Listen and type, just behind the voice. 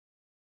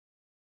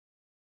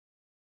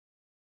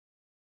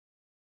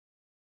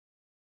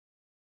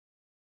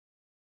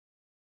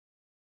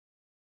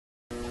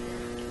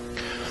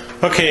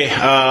Okay,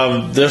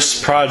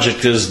 this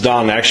project is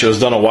done. Actually, it was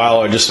done a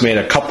while. I just made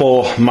a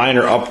couple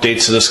minor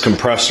updates to this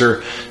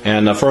compressor.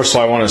 And first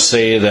of all, I want to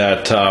say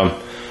that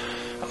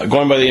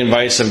going by the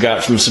advice I've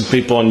got from some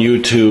people on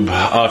YouTube,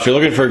 if you're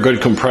looking for a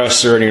good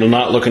compressor and you're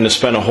not looking to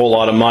spend a whole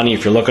lot of money,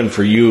 if you're looking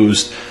for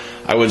used,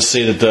 I would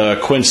say that the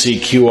Quincy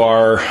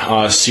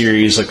QR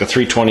series, like the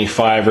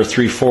 325 or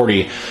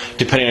 340,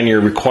 depending on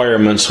your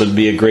requirements, would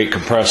be a great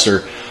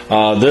compressor.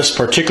 This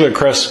particular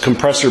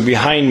compressor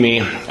behind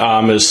me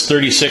is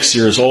 36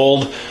 years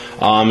old.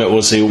 It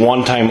was a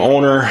one-time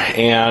owner,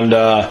 and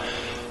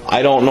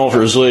I don't know if it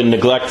was really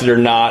neglected or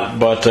not,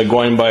 but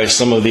going by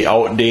some of the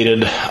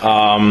outdated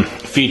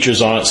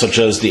features on it, such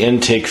as the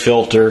intake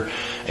filter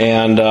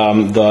and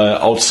the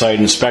outside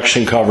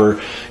inspection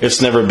cover,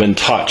 it's never been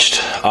touched.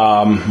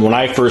 When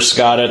I first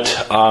got it,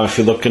 if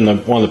you look in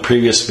one of the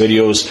previous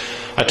videos,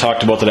 I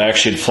talked about that I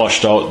actually had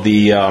flushed out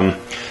the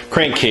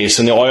crankcase,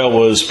 and the oil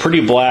was pretty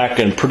black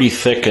and pretty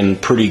thick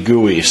and pretty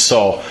gooey.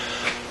 So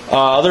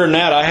other than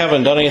that, I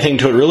haven't done anything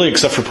to it really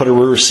except for put a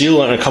rear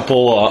sealant and a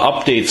couple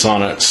updates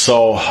on it.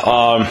 So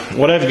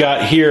what I've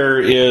got here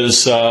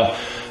is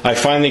I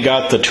finally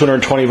got the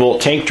 220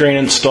 volt tank drain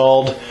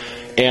installed,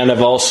 and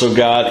I've also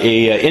got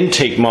a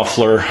intake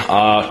muffler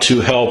to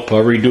help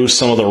reduce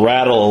some of the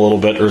rattle a little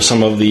bit, or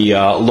some of the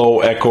low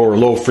echo or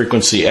low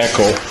frequency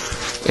echo.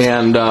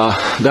 And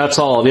that's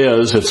all it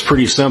is. It's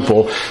pretty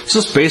simple. It's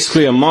just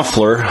basically a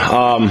muffler.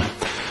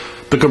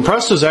 The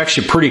compressor is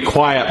actually pretty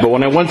quiet, but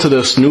when I went to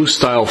this new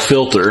style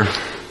filter,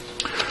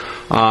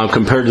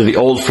 compared to the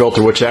old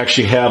filter, which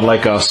actually had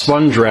like a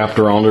sponge wrapped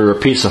around it or a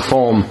piece of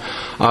foam,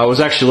 it was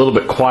actually a little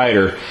bit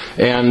quieter.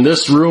 And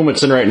this room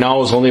it's in right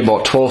now is only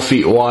about 12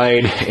 feet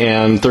wide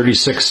and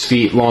 36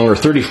 feet long, or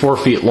 34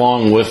 feet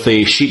long, with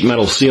a sheet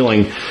metal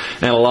ceiling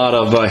and a lot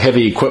of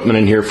heavy equipment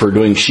in here for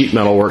doing sheet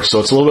metal work, so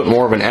it's a little bit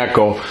more of an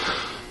echo.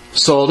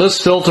 So this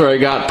filter I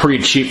got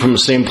pretty cheap from the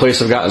same place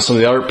I've gotten some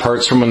of the other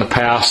parts from in the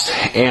past,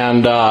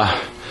 and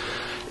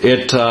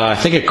I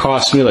think it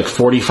cost me like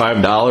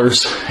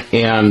 $45,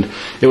 and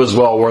it was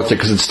well worth it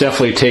because it's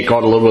definitely take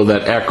out a little bit of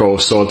that echo,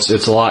 so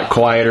it's a lot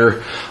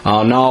quieter.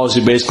 Now as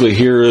you basically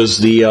hear is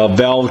the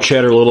valve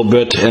chatter a little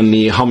bit and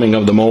the humming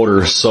of the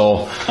motor.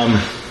 So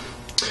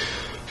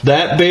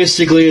that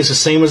basically is the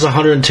same as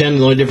 110.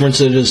 The only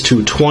difference it is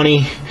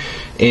 220,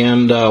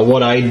 and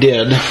what I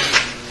did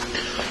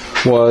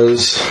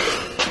was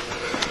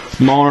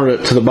mounted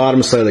it to the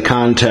bottom side of the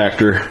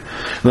contactor.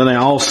 Then I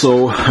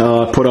also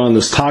put on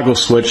this toggle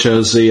switch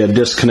as a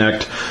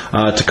disconnect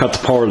to cut the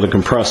power of the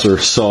compressor.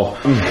 So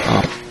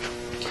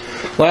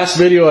last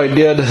video I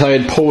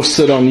had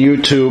posted on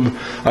YouTube.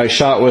 I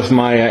shot with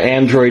my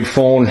Android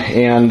phone,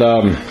 and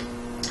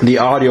the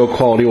audio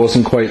quality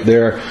wasn't quite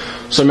there.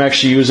 So I'm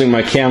actually using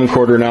my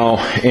camcorder now,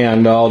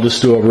 and I'll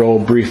just do a real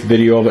brief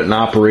video of it in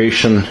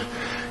operation,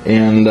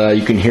 and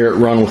you can hear it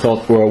run with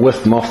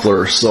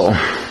Muffler. So,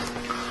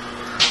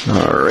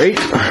 all right.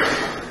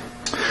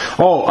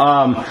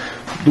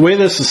 The way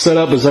this is set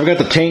up is I've got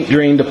the tank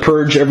drain to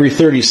purge every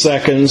 30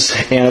 seconds,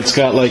 and it's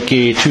got like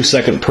a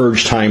 2-second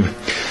purge time.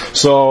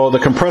 So the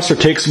compressor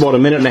takes about a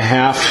minute and a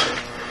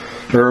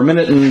half, or a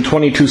minute and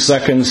 22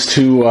 seconds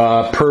to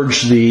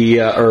purge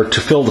or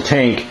to fill the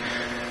tank.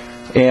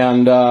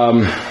 And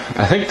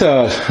I think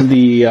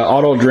the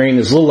auto drain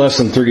is a little less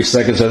than 30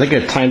 seconds. I think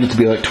I timed it to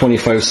be like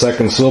 25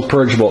 seconds. So it'll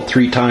purge about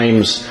 3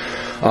 times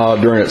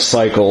during its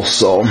cycle.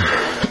 So,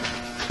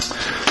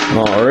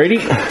 alrighty.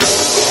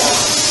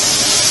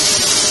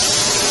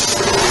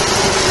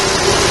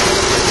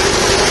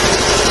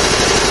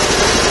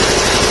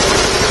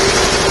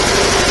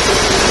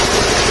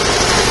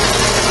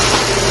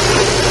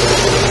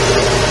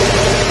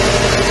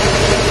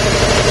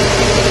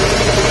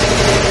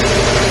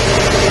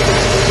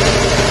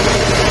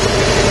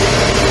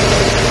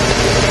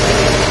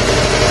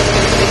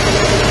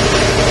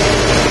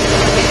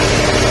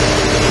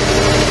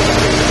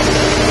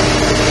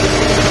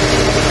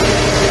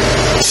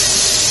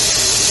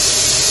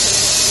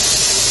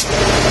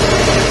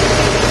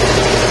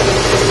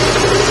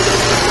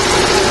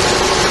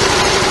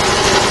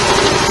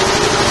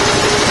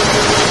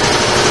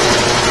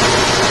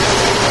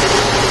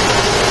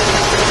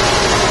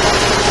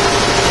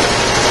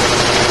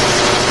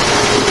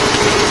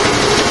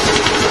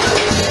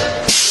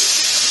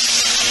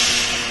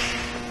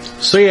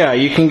 So yeah,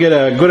 you can get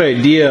a good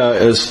idea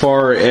as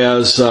far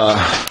as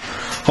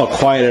how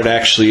quiet it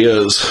actually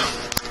is.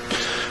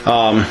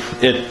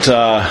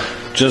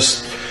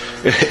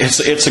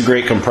 It's a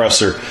great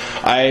compressor.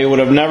 I would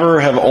have never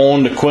have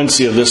owned a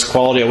Quincy of this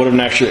quality. I would have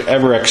actually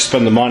ever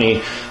expended the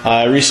money.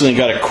 I recently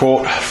got a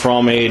quote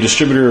from a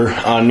distributor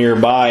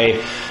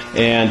nearby,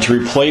 and to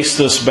replace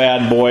this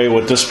bad boy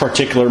with this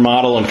particular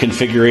model and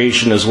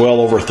configuration is well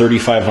over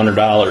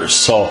 $3,500.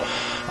 So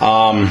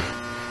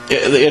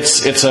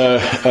it's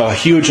a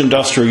huge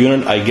industrial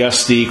unit. I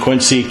guess the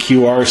Quincy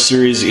QR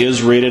series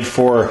is rated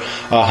for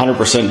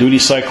 100% duty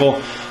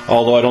cycle,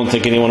 although I don't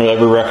think anyone would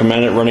ever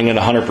recommend it running at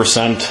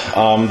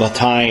 100% the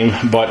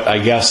time, but I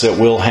guess it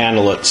will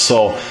handle it.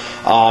 So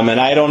And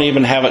I don't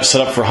even have it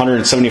set up for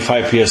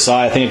 175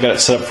 psi. I think I got it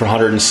set up for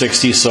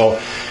 160, so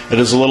it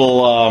is a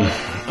little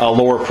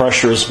lower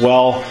pressure as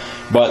well.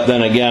 But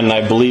then again,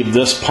 I believe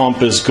this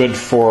pump is good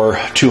for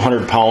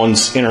 200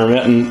 pounds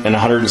intermittent and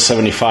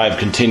 175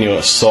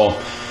 continuous. So,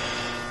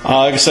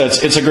 like I said,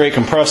 it's a great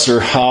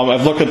compressor.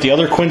 I've looked at the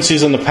other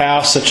Quincy's in the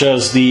past, such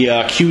as the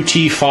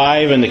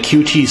QT5 and the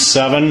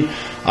QT7.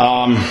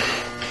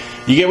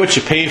 You get what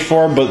you pay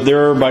for, but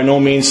they're by no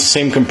means the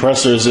same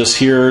compressor as this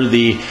here.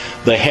 The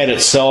head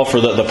itself,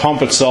 or the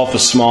pump itself,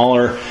 is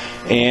smaller,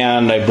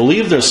 and I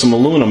believe there's some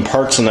aluminum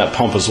parts in that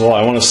pump as well.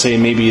 I want to say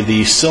maybe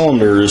the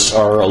cylinders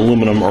are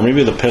aluminum, or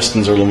maybe the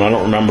pistons are aluminum. I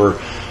don't remember,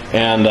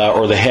 and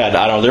or the head.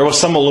 I don't know. There was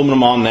some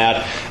aluminum on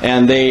that,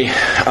 and they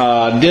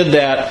did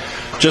that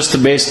just to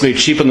basically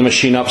cheapen the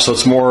machine up so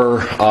it's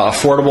more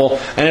affordable,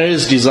 and it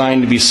is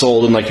designed to be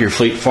sold in like your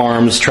Fleet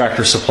Farms,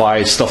 Tractor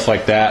Supply, stuff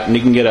like that. And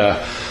you can get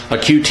a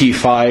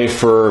QT5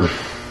 for,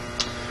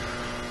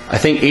 I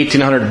think,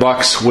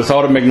 $1,800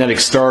 without a magnetic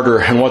starter.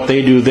 And what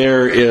they do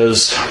there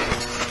is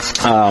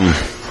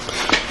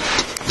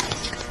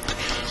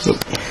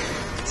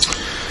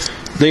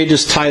they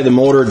just tie the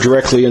motor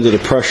directly into the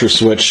pressure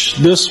switch.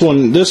 This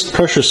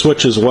pressure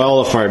switch as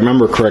well, if I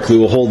remember correctly,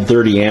 will hold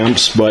 30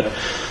 amps, but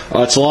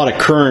it's a lot of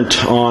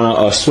current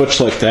on a switch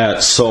like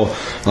that, so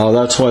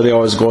that's why they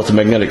always go with the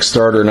magnetic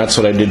starter, and that's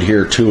what I did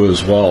here too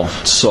as well.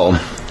 So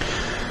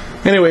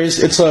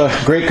anyways, it's a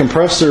great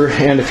compressor,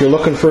 and if you're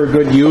looking for a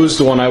good used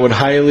one, I would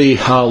highly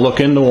look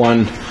into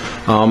one.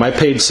 I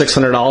paid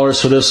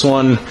 $600 for this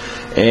one,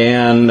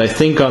 and I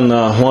think on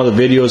one of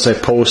the videos I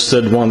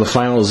posted, one of the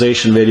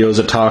finalization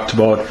videos, I talked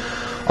about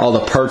all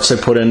the parts I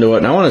put into it,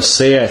 and I want to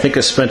say I think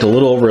I spent a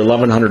little over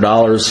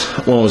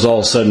 $1,100 when it was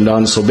all said and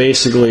done. So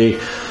basically,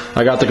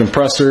 I got the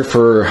compressor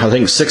for, I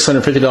think,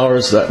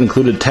 $650. That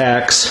included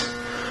tax,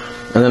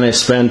 and then I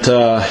spent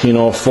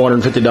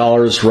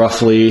 $450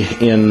 roughly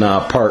in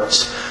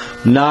parts,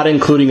 not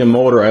including a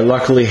motor. I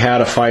luckily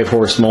had a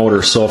 5-horse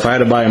motor, so if I had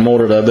to buy a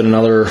motor, that'd been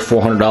another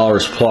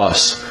 $400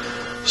 plus.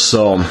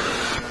 So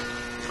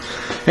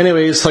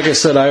anyways, like I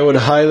said, I would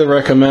highly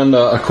recommend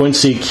a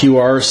Quincy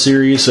QR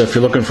series if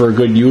you're looking for a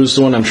good used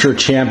one. I'm sure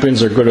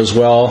Champions are good as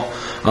well.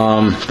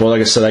 But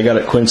like I said, I got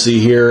a Quincy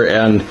here,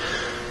 and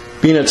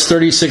being it's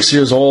 36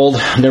 years old,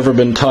 never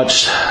been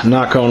touched,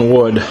 knock on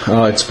wood,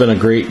 it's been a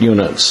great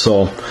unit.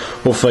 So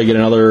hopefully I get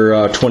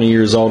another 20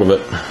 years out of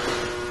it.